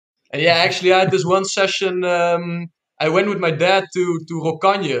And yeah, actually, I had this one session. I went with my dad to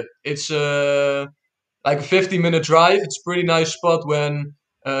Rocagne. It's like a 15-minute drive. It's a pretty nice spot when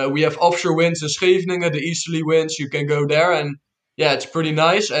we have offshore winds in Scheveningen, the easterly winds. You can go there, and yeah, it's pretty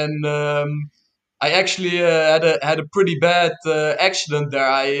nice. And I actually had a pretty bad accident there.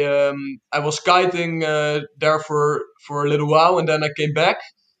 I was kiting there for a little while, and then I came back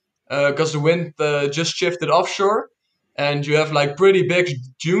because the wind just shifted offshore, and you have like pretty big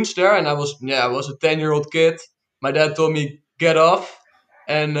dunes there. And I was a 10-year-old kid. My dad told me get off,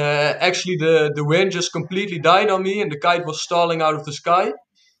 and actually the wind just completely died on me, and the kite was stalling out of the sky.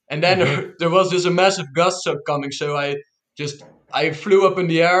 And then Hmm. there was this a massive gust coming, so just I flew up in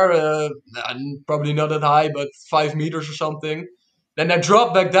the air, probably not that high, but 5 meters or something. Then I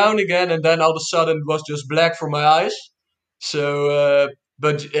dropped back down again, and then all of a sudden it was just black for my eyes. So,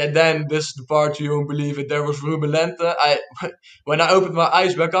 but and then this is the part you won't believe it. There was Rumelente. When I opened my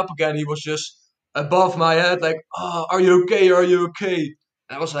eyes back up again, he was just above my head, like, "Oh, are you okay? Are you okay?"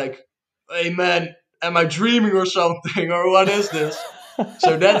 And I was like, "Hey man, am I dreaming or something, or what is this?"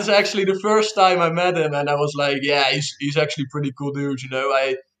 So that is actually the first time I met him, and I was like, "Yeah, he's actually pretty cool dude."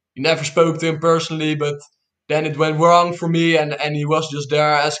 I never spoke to him personally, but then it went wrong for me, and he was just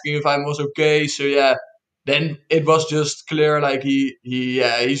there asking if I was okay. So yeah, then it was just clear like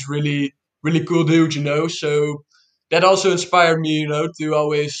he's really cool dude. So that also inspired me, to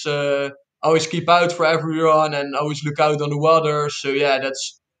always keep out for everyone and always look out on the water. So yeah,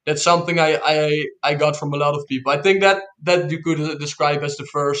 that's something I got from a lot of people. I think that you could describe as the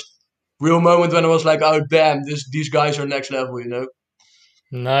first real moment when I was like, oh damn, these guys are next level.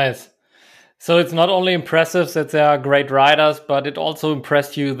 Nice. So it's not only impressive that they are great riders, but it also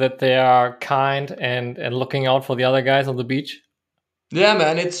impressed you that they are kind and looking out for the other guys on the beach. Yeah,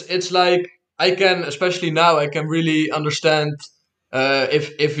 man, it's like I can, especially now, I can really understand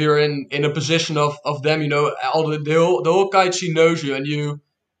if you're in a position of them. All the whole kite scene knows you, and you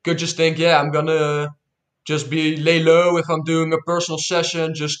could just think, yeah, I'm gonna just be lay low if I'm doing a personal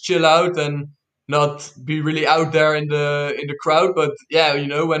session, just chill out and not be really out there in the crowd. But yeah,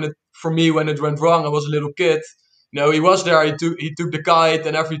 when it went wrong, I was a little kid. He was there. He took the kite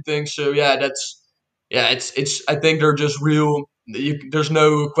and everything. So yeah, it's. I think they're just real. There's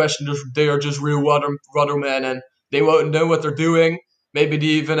no question. They are just real watermen, and they won't know what they're doing. Maybe they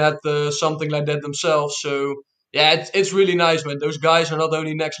even had something like that themselves. So yeah, it's really nice, man. Those guys are not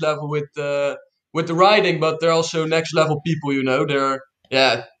only next level with the riding, but they're also next level people. They're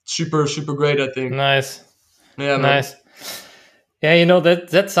yeah, super super great. I think. Nice. Yeah, man. Nice. Yeah,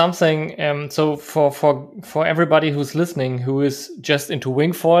 that's something. So for everybody who's listening, who is just into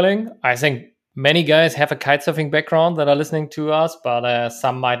wing foiling, I think many guys have a kite surfing background that are listening to us, but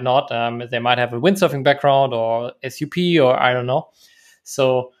some might not. They might have a windsurfing background or SUP or I don't know.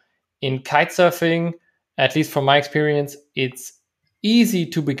 So in kite surfing, at least from my experience, it's easy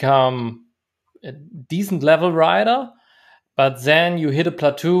to become a decent level rider, but then you hit a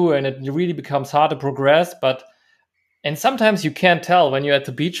plateau and it really becomes hard to progress. And sometimes you can't tell when you're at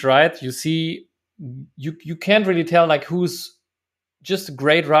the beach, right? You can't really tell like who's just a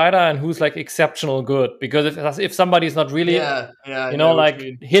great rider and who's like exceptional good, because if somebody is not really, Yeah, yeah, I know what you like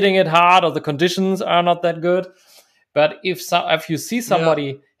mean. hitting it hard, or the conditions are not that good. But if you see Yeah,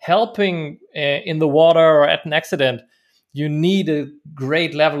 somebody helping in the water or at an accident, you need a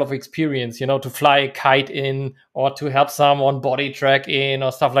great level of experience, to fly a kite in, or to help someone body track in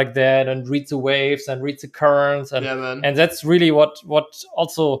or stuff like that, and read the waves and read the currents, and yeah, man. and that's really what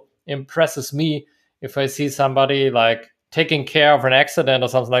also impresses me. If I see somebody like taking care of an accident or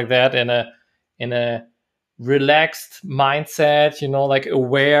something like that in a relaxed mindset, like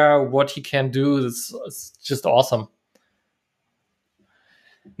aware what he can do, it's just awesome.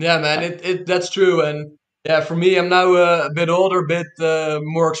 Yeah, man, it that's true. And yeah, for me, I'm now a bit older, a bit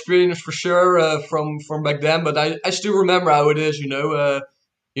more experienced for sure from back then. But I still remember how it is. And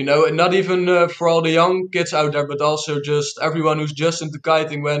not even for all the young kids out there, but also just everyone who's just into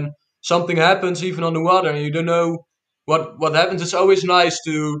kiting. When something happens, even on the water, and you don't know what happens, it's always nice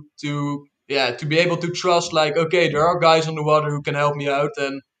to be able to trust. Like, okay, there are guys on the water who can help me out,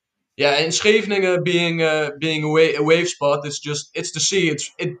 and yeah, in Scheveningen being a wave spot, it's the sea.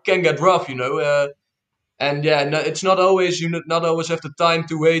 It can get rough. And yeah, no, it's not always not always have the time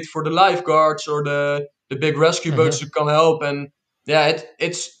to wait for the lifeguards or the big rescue boats Hmm. to come help. And yeah,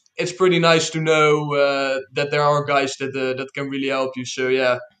 it's pretty nice to know that there are guys that can really help you. So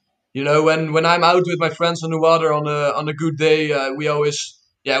yeah, when I'm out with my friends on the water on a good day, we always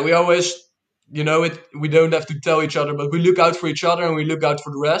we don't have to tell each other, but we look out for each other and we look out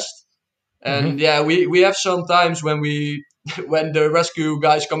for the rest. And Hmm. yeah, we have some times when when the rescue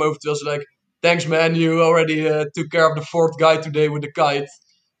guys come over to us, like, thanks, man, you already took care of the fourth guy today with the kite.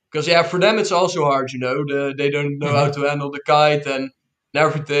 Because yeah, for them it's also hard, they don't know how Hmm. to handle the kite and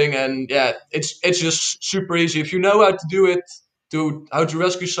everything, and yeah, it's just super easy if you know how to do it, to how to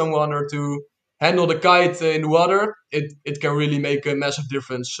rescue someone or to handle the kite in the water. It can really make a massive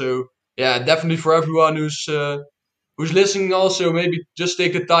difference. So yeah, definitely for everyone who's listening, also maybe just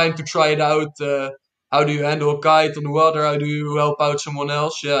take the time to try it out. How do you handle a kite on the water? How do you help out someone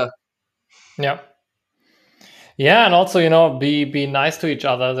else? Yeah, Yeah. Yeah, and also, be nice to each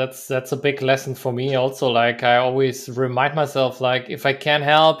other. That's a big lesson for me. Also, like I always remind myself, like if I can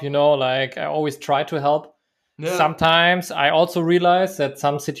help, like I always try to help. yeah, Sometimes I also realize that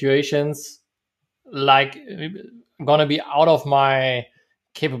some situations, like, gonna be out of my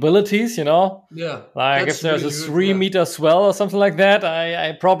capabilities. yeah. Like if That's there's a really good. three Yeah, meter swell or something like that,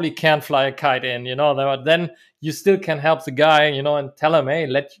 I probably can't fly a kite in. But then you still can help the guy, and tell him, hey,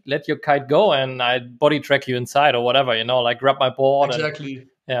 let your kite go, and I body track you inside or whatever. Like grab my board and exactly.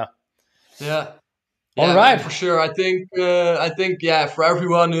 yeah. Yeah. All Yeah, man, right. for sure. I think, yeah, for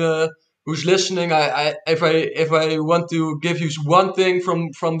everyone who's listening, if I want to give you one thing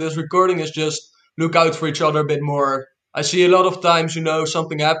from this recording, is just look out for each other a bit more. I see a lot of times,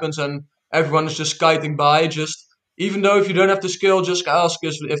 something happens and everyone is just kiting by. Just even though if you don't have the skill, just ask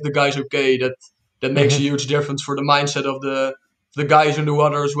if the guy's okay. That makes a Hmm. huge difference for the mindset of the guys in the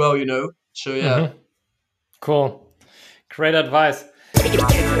water as well. So yeah. Hmm. Cool. Great advice.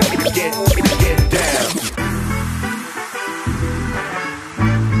 Get down.